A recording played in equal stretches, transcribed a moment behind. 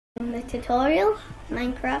the tutorial,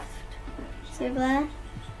 Minecraft server there,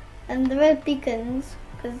 and there are beacons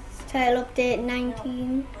because it's title update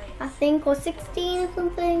 19, I think, or 16 or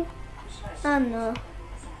something. I don't know.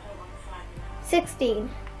 16.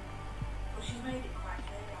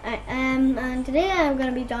 And today I'm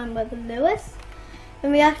gonna be joined by Lewis,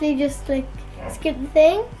 and we actually just like skip the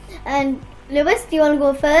thing. And Lewis, do you want to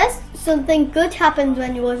go first? Something good happens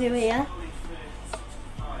when you over here.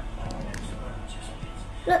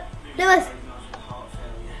 Look, Lewis.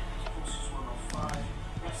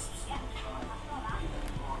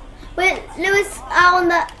 Wait, Lewis, out on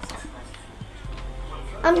that.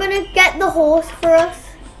 I'm gonna get the horse for us.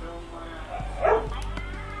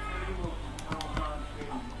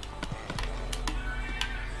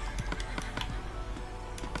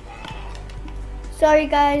 Sorry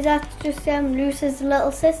guys, that's just Lewis's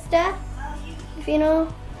little sister, if you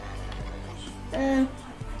know.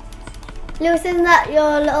 Lewis, isn't that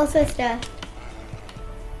your little sister?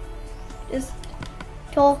 Just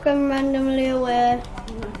talking randomly away.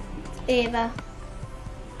 It's Ava.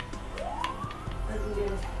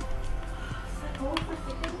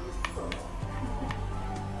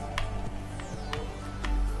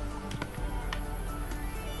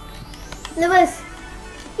 Lewis,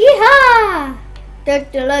 yeehaw!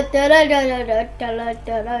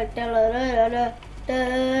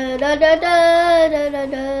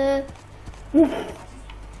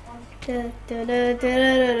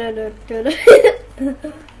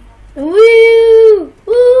 Woo!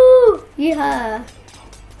 Woo! Yeah!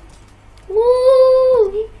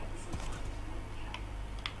 Woo!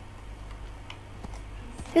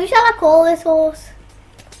 Who shall I call this horse?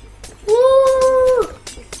 Woo!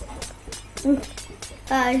 Woo!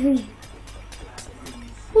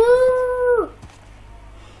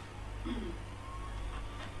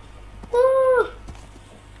 Woo!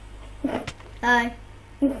 Hi.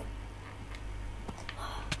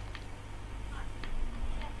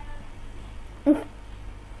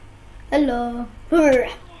 Hello.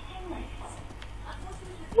 Whee!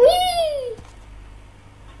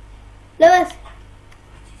 Lewis,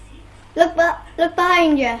 look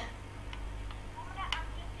behind you.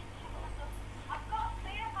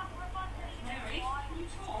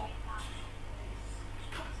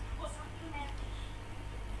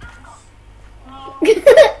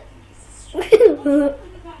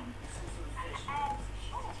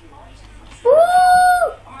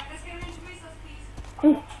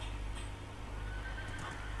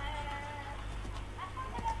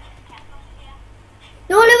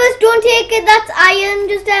 No, Lewis, don't take it. That's iron.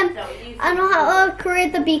 Just I know how to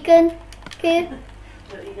create the beacon. Okay.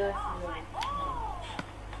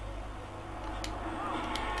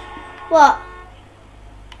 What?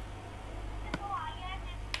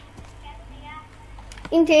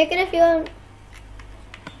 You can take it if you want.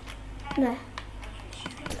 No.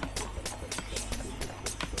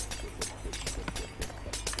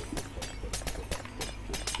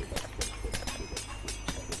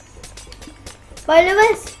 Bye,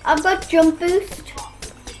 Lewis. I've got jump boost.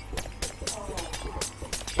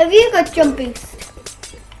 Have you got jump boost?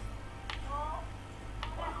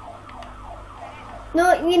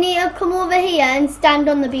 No, you need to come over here and stand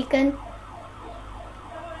on the beacon.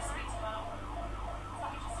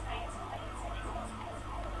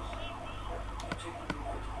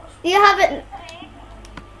 Do you have it?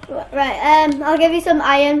 Right, I'll give you some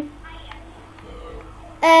iron.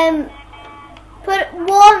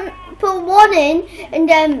 Put one in, and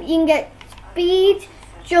you can get speed,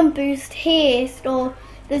 jump boost, haste, or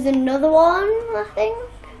there's another one, I think.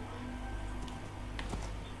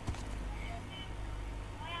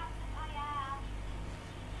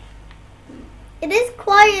 It is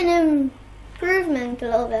quite an improvement a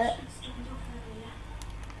little bit.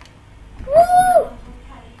 Woo!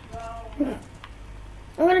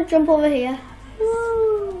 I'm gonna jump over here.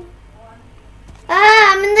 Woo!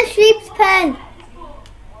 Ah, I'm in the sheep's pen.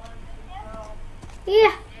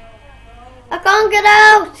 Yeah, I can't get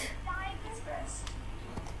out.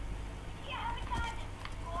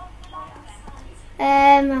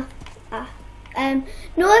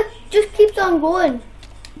 No, it just keeps on going.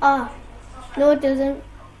 Ah, no, it doesn't.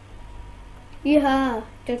 Yeah.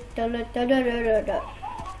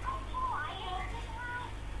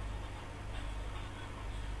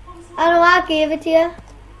 I know I gave it to you.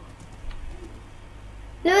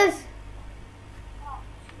 Lewis,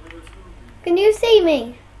 can you see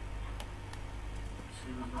me?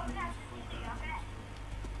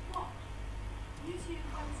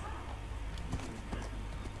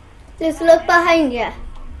 Just look behind you.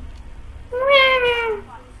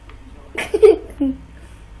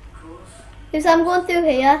 Yes, I'm going through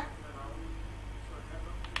here.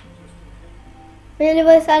 Really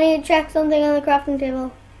was, I need to check something on the crafting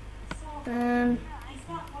table.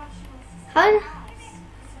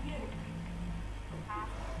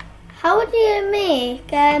 How would you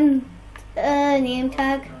make a name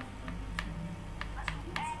tag?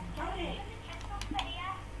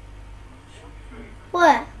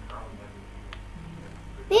 What?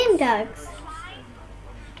 Name tags?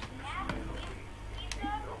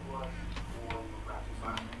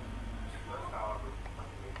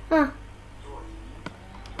 Huh.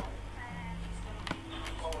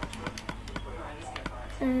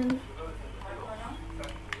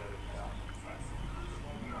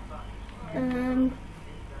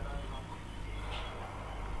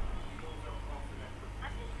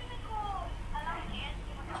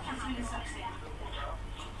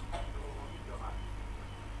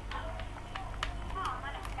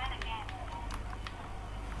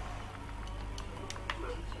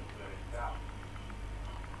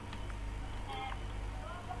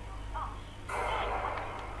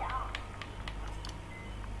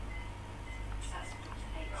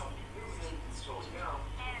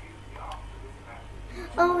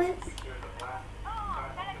 Oh, it's...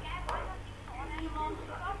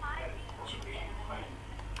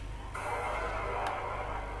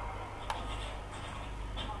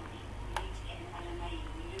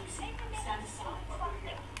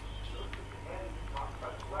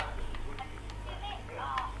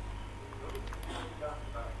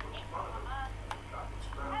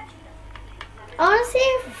 I want to see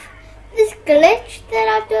if this glitch that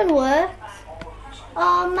I've done works.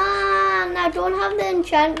 Oh man, I don't have the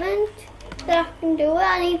enchantment that I can do it.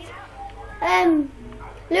 I need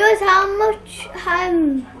Lewis, how much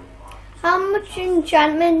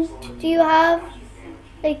enchantment do you have?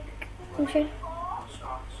 Like, I'm sure.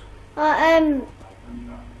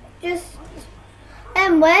 Just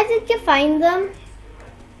where did you find them?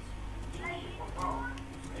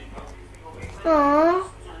 Aww,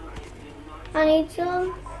 I need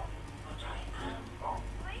some.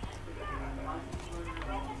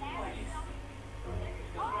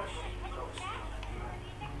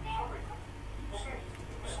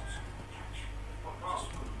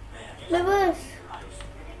 Lewis.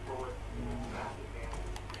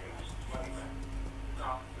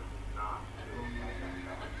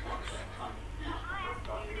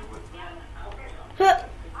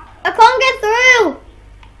 I can't get through.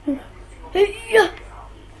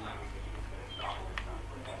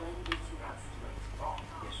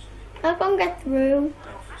 I can't get through.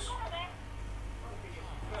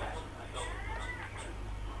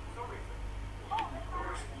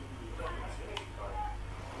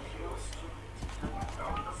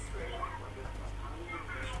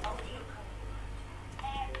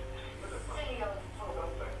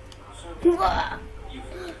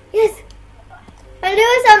 Yes.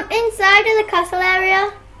 Lewis, I'm inside of the castle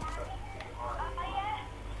area.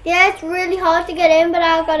 Yeah, it's really hard to get in, but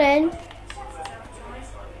I got in.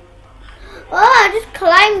 Oh, I just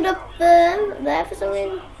climbed up there for some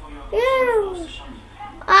reason. Yeah.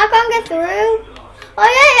 I can't get through. Oh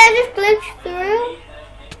yeah, I just glitched through.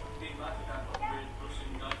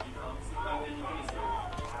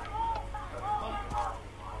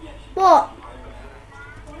 What?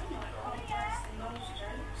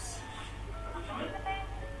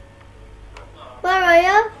 Where are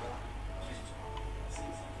you?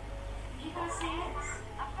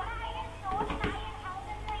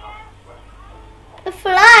 The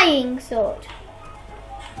flying sword.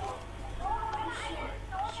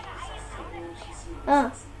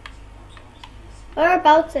 Oh.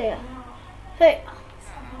 Whereabouts are you? Hey.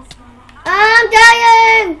 I'm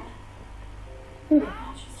dying! Is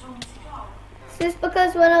this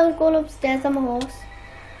because when I was going upstairs I'm a horse?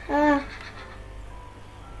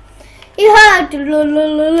 You had there's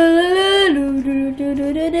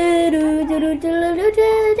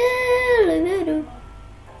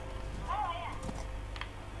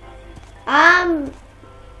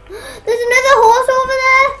another horse over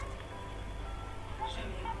there.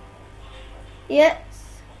 Yes.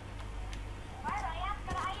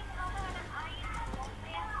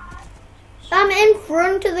 I'm in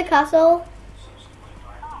front of the castle.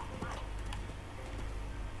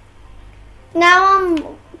 Now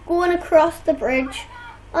I'm going across the bridge.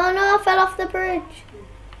 Oh no, I fell off the bridge.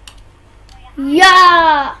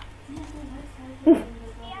 Yeah!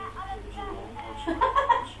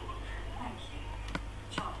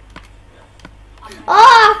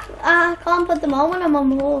 Oh, I can't put them on when I'm on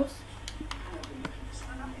the horse.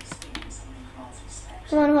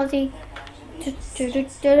 Come on, horsey.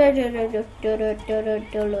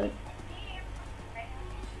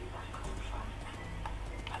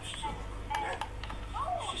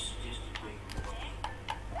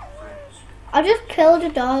 I just killed a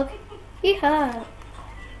dog. Yeehaw.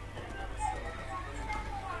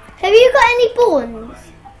 Have you got any bones?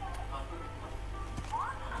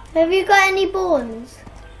 Have you got any bones?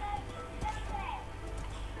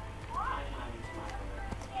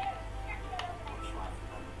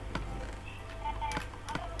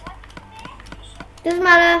 Doesn't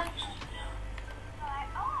matter.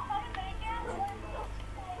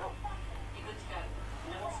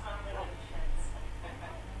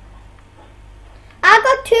 I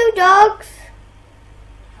got 2 dogs.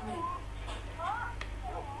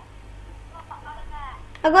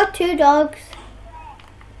 I got 2 dogs.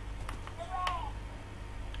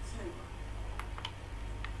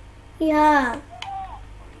 Yeah.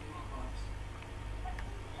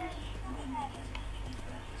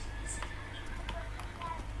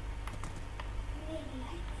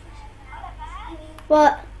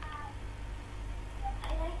 What?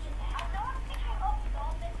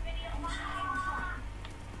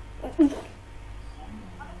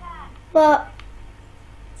 What?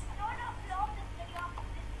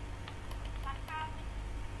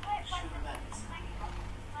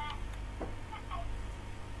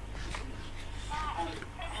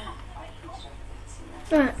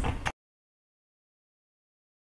 Right.